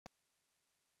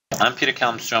I'm Peter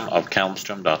Kalmstrom of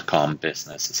kalmstrom.com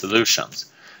Business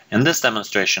Solutions. In this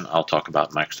demonstration, I'll talk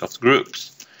about Microsoft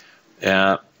Groups.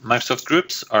 Microsoft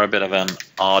Groups are a bit of an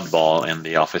oddball in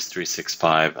the Office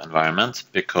 365 environment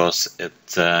because it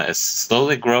is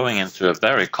slowly growing into a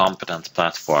very competent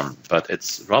platform, but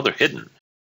it's rather hidden.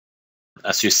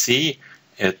 As you see,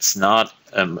 it's not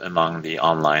among the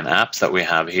online apps that we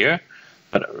have here,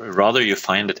 but rather you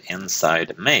find it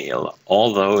inside Mail,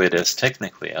 although it is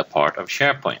technically a part of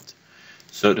SharePoint.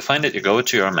 So to find it, you go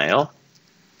to your Mail,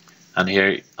 and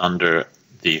here under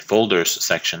the Folders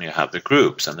section you have the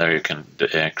groups, and there you can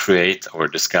create or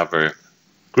discover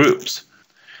groups.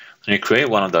 And you create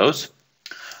one of those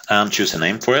and choose a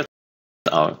name for it.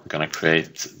 I'm going to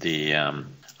create the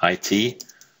IT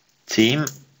team.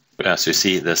 As you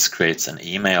see, this creates an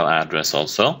email address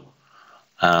also.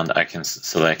 And I can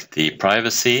select the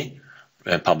privacy,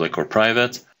 public or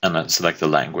private, and then select the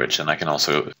language. And I can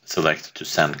also select to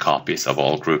send copies of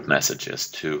all group messages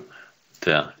to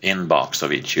the inbox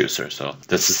of each user. So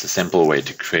this is a simple way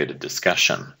to create a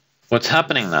discussion. What's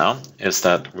happening now is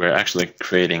that we're actually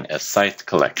creating a site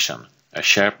collection, a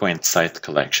SharePoint site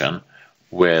collection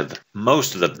with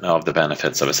most of the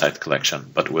benefits of a site collection,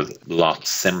 but with a lot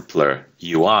simpler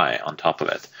UI on top of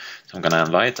it. So I'm going to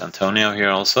invite Antonio here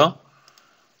also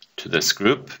to this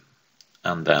group,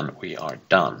 and then we are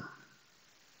done.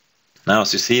 Now,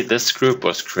 as you see, this group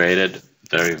was created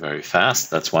very, very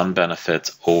fast. That's one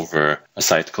benefit over a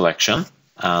site collection,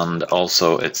 and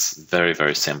also it's very,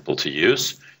 very simple to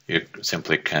use. You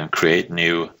simply can create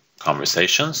new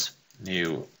conversations,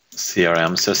 new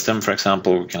CRM system, for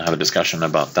example. We can have a discussion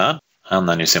about that, and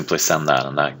then you simply send that,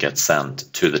 and that gets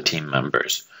sent to the team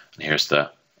members. And here's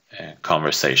the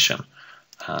conversation,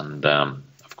 and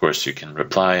of course, you can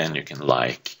reply and you can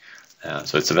like.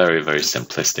 So it's a very, very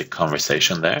simplistic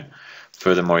conversation there.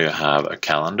 Furthermore, you have a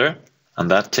calendar, and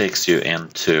that takes you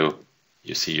into,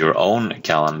 you see your own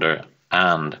calendar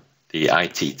and the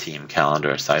IT team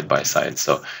calendar side by side.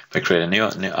 So if I create a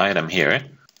new item here,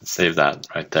 save that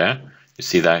right there, you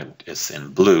see that is in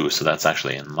blue, so that's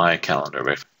actually in my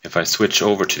calendar. If I switch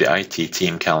over to the IT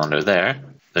team calendar there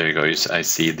you go, I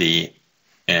see the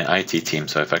IT team.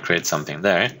 So if I create something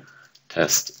there,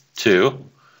 test 2,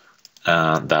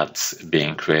 that's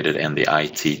being created in the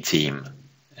IT team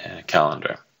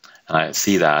calendar. And I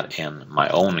see that in my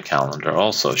own calendar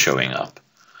also showing up.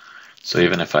 So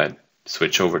even if I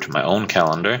switch over to my own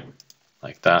calendar,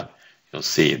 like that, you'll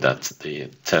see that the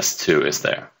test 2 is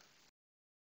there.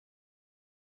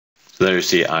 So there you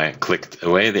see I clicked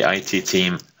away the IT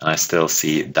team, and I still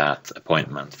see that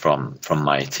appointment from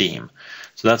my team.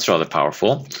 So that's rather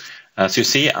powerful. As you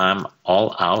see, I'm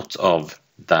all out of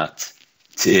that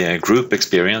group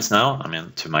experience now. I'm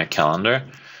into my calendar,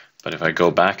 but if I go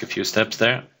back a few steps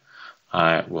there,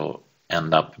 I will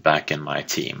end up back in my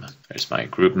team. There's my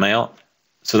group mail.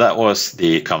 So that was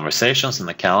the conversations in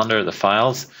the calendar. The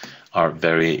files are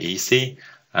very easy,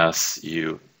 as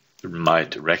you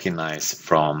might recognize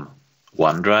from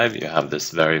OneDrive. You have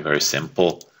this very, very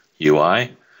simple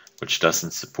UI, which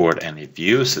doesn't support any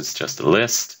views. It's just a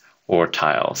list or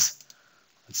tiles.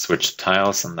 Switch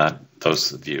tiles and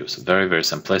those views. Very, very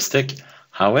simplistic.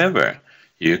 However,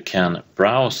 you can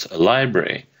browse a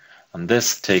library, and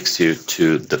this takes you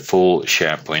to the full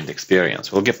SharePoint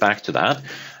experience. We'll get back to that,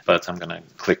 but I'm going to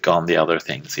click on the other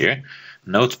things here.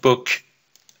 Notebook,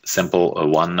 simple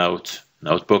OneNote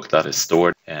notebook that is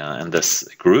stored in this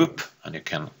group, and you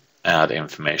can add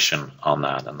information on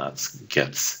that, and that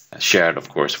gets shared, of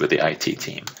course, with the IT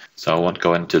team. So I won't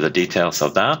go into the details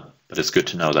of that, but it's good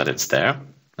to know that it's there.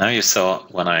 Now you saw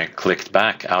when I clicked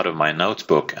back out of my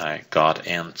notebook, I got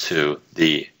into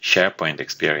the SharePoint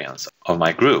experience of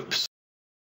my groups.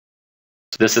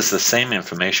 This is the same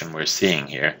information we're seeing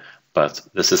here, but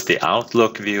this is the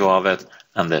Outlook view of it,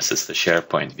 and this is the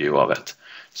SharePoint view of it.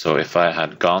 So if I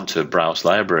had gone to Browse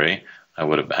Library, I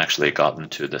would have actually gotten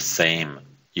to the same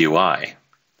UI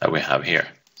that we have here.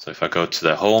 So if I go to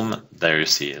the home, there you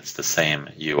see it's the same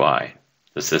UI.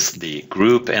 This is the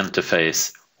group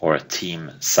interface or a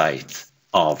team site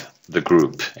of the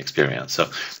group experience. So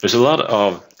there's a lot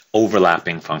of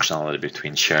overlapping functionality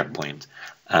between SharePoint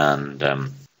and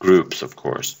groups, of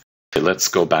course. Okay, let's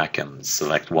go back and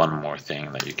select one more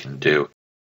thing that you can do.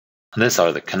 And these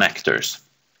are the connectors.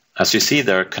 As you see,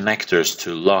 there are connectors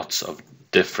to lots of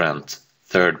different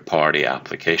third-party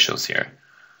applications here.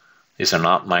 These are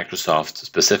not Microsoft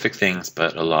specific things,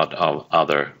 but a lot of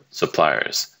other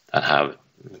suppliers that have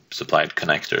supplied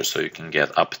connectors, so you can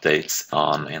get updates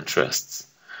on interests.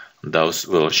 Those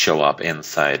will show up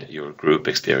inside your group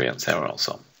experience here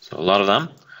also. So a lot of them.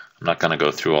 I'm not going to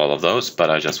go through all of those, but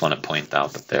I just want to point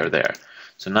out that they're there.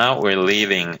 So now we're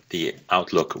leaving the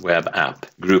Outlook web app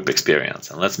group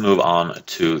experience, and let's move on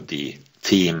to the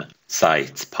team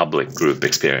site public group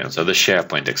experience, or the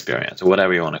SharePoint experience, or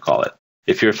whatever you want to call it.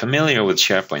 If you're familiar with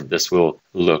SharePoint, this will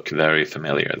look very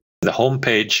familiar. The home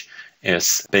page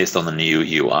is based on the new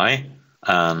UI,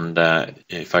 and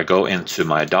if I go into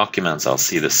my documents, I'll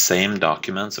see the same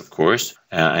documents, of course,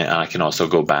 and I can also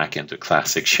go back into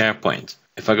classic SharePoint.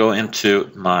 If I go into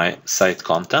my site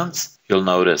contents, you'll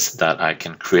notice that I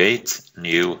can create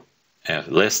new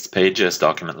lists, pages,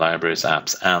 document libraries,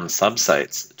 apps, and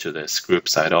subsites to this group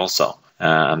site also.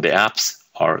 And the apps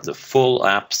are the full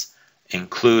apps,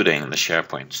 including the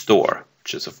SharePoint store,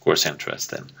 which is of course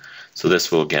interesting. So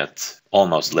this will get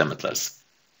almost limitless.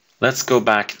 Let's go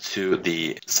back to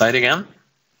the site again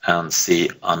and see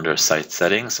under site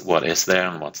settings what is there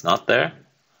and what's not there.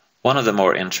 One of the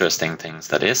more interesting things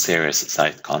that is here is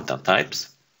site content types.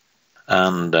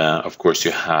 And of course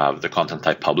you have the content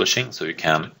type publishing, so you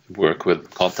can work with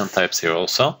content types here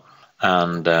also.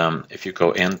 And if you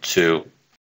go into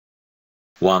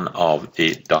one of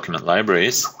the document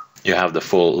libraries, you have the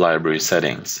full library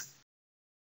settings,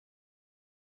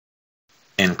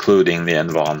 including the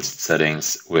advanced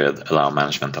settings with allow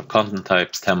management of content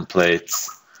types, templates,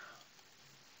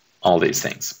 all these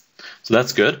things. So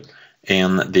that's good.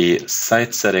 In the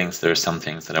site settings, there are some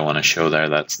things that I want to show there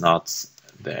that's not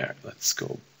there. Let's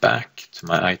go back to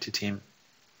my IT team.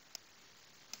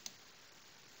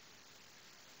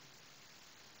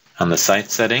 And the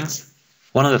site settings,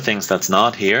 one of the things that's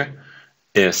not here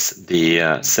is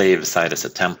the save site as a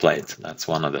template. That's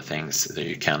one of the things that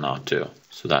you cannot do.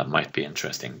 So that might be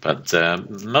interesting. But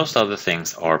most other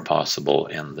things are possible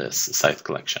in this site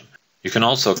collection. You can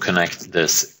also connect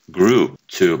this group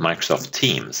to Microsoft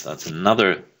Teams. That's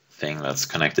another thing that's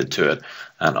connected to it.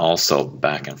 And also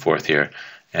back and forth here.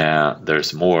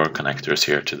 There's more connectors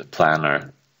here to the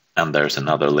planner. And there's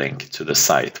another link to the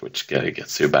site, which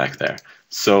gets you back there.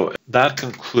 So that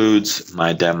concludes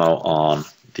my demo on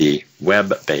the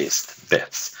web-based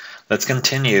bits. Let's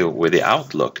continue with the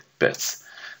Outlook bits.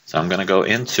 So I'm going to go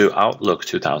into Outlook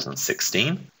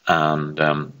 2016. And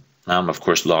now I'm, of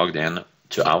course, logged in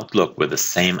to Outlook with the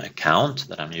same account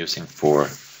that I'm using for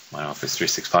my Office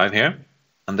 365 here.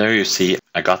 And there you see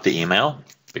I got the email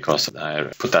because I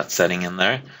put that setting in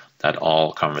there that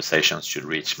all conversations should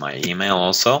reach my email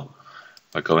also.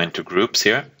 If I go into groups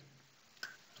here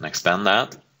and expand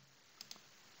that,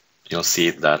 you'll see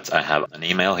that I have an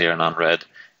email here, an unread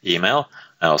email.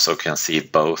 I also can see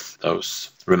both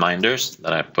those reminders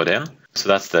that I put in. So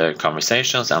that's the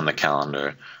conversations and the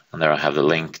calendar. And there I have the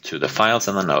link to the files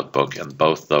and the notebook, and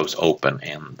both those open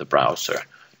in the browser.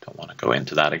 Don't want to go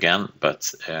into that again,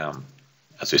 but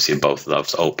as you see, both of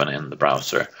those open in the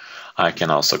browser. I can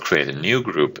also create a new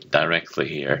group directly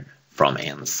here from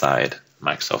inside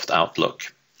Microsoft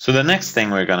Outlook. So the next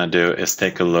thing we're going to do is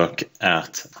take a look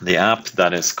at the app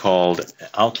that is called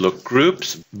Outlook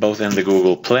Groups, both in the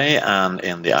Google Play and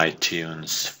in the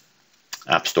iTunes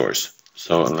app stores.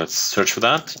 So let's search for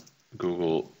that.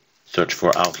 Google search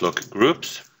for Outlook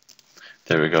Groups.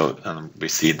 There we go, and we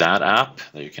see that app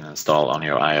that you can install on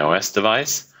your iOS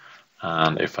device.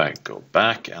 And if I go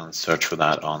back and search for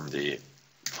that on the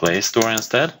Play Store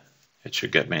instead, it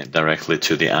should get me directly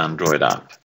to the Android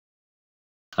app.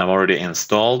 I've already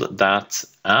installed that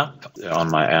app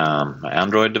on my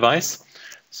Android device.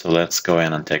 So let's go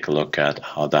in and take a look at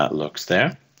how that looks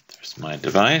there. There's my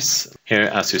device. Here,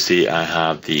 as you see, I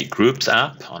have the Groups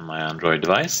app on my Android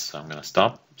device. So I'm going to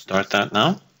start that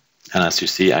now. And as you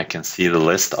see, I can see the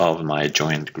list of my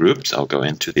joined groups. I'll go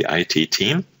into the IT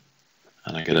team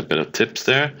and I get a bit of tips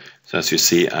there. So as you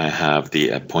see, I have the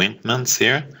appointments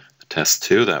here, the test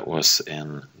 2 that was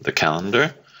in the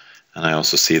calendar. And I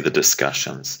also see the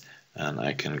discussions, and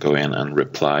I can go in and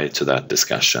reply to that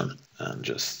discussion and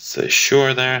just say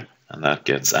sure there. And that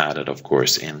gets added, of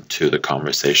course, into the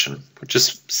conversation, which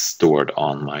is stored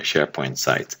on my SharePoint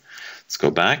site. Let's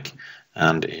go back.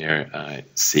 And here I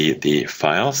see the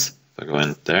files. If I go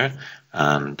in there,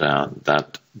 and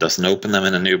that doesn't open them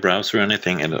in a new browser or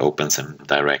anything, it opens them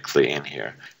directly in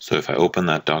here. So if I open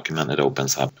that document, it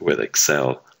opens up with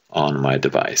Excel on my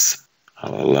device.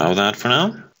 I'll allow that for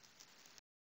now.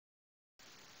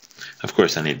 Of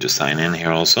course, I need to sign in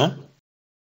here also.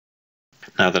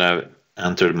 Now that I've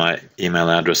entered my email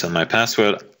address and my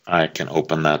password, I can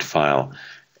open that file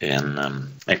in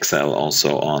Excel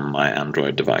also on my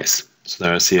Android device. So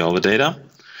there I see all the data,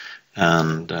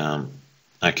 and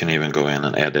I can even go in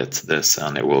and edit this,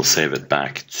 and it will save it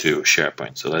back to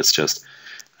SharePoint. So let's just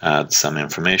add some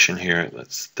information here.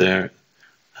 That's there,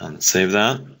 and save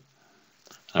that.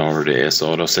 It already is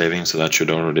auto-saving, so that should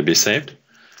already be saved.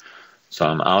 So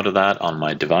I'm out of that on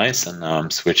my device, and now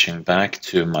I'm switching back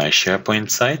to my SharePoint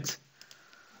site.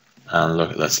 And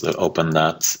look, let's open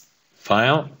that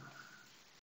file.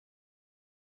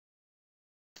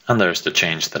 And there's the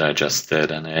change that I just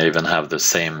did, and I even have the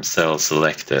same cell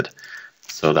selected.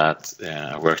 So that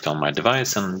worked on my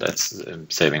device, and it's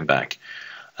saving back.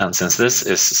 And since this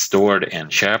is stored in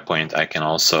SharePoint, I can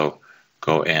also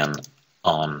go in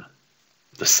on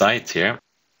the site here.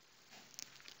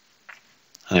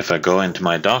 And if I go into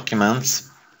my documents,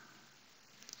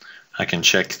 I can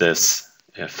check this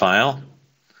file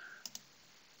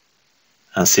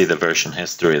and see the version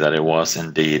history that it was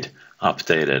indeed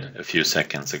updated a few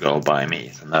seconds ago by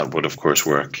me. And that would of course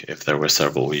work if there were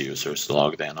several users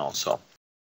logged in also.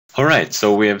 Alright,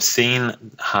 so we have seen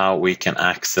how we can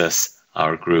access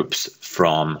our groups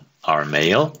from our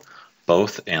mail,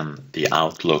 both in the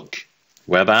Outlook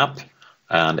web app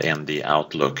and in the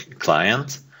Outlook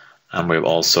client. And we've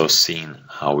also seen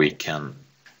how we can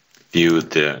view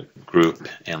the group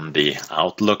in the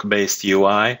Outlook-based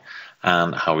UI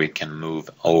and how we can move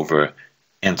over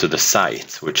into the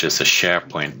site, which is a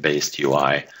SharePoint-based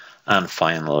UI. And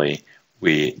finally,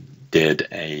 we did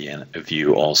a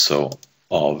view also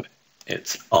of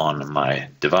it on my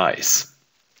device.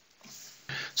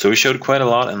 So we showed quite a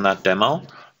lot in that demo,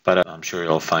 but I'm sure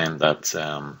you'll find that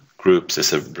groups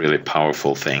is a really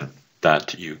powerful thing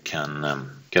that you can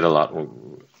get a lot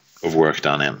of work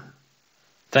done in.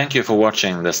 Thank you for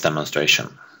watching this demonstration.